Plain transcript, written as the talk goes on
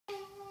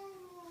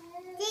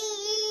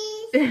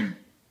See?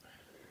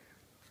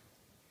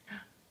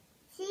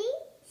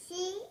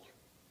 See?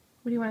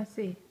 What do you want to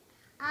see?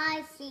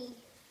 I see.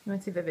 You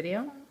want to see the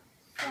video?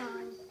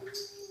 Phone.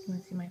 You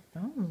want to see my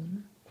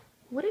phone?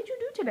 What did you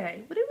do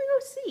today? What did we go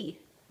see?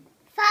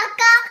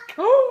 Fuck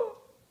Oh!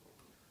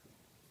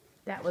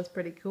 That was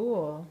pretty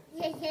cool.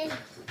 off.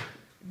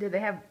 Did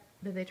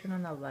they turn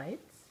on the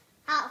lights?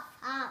 Off,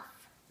 off.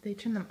 They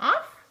turn them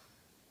off?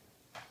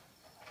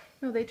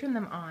 No, they turn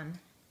them on.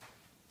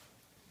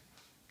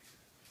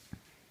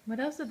 What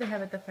else did they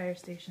have at the fire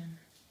station?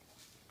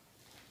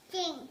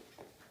 Thing.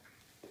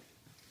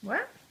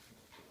 What?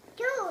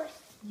 Tools.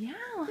 Yeah,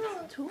 lots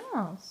of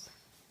tools.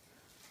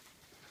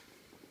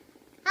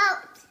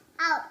 Out,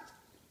 out.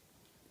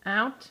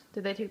 Out?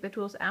 Did they take the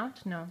tools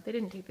out? No, they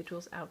didn't take the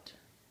tools out.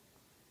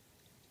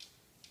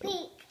 Big.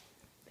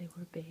 They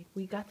were big.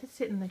 We got to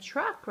sit in the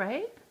truck,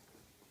 right?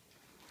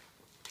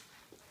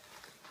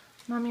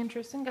 Mommy and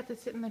Tristan got to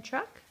sit in the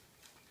truck.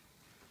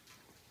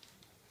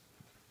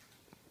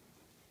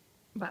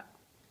 But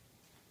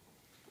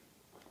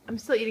I'm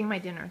still eating my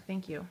dinner.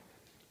 Thank you.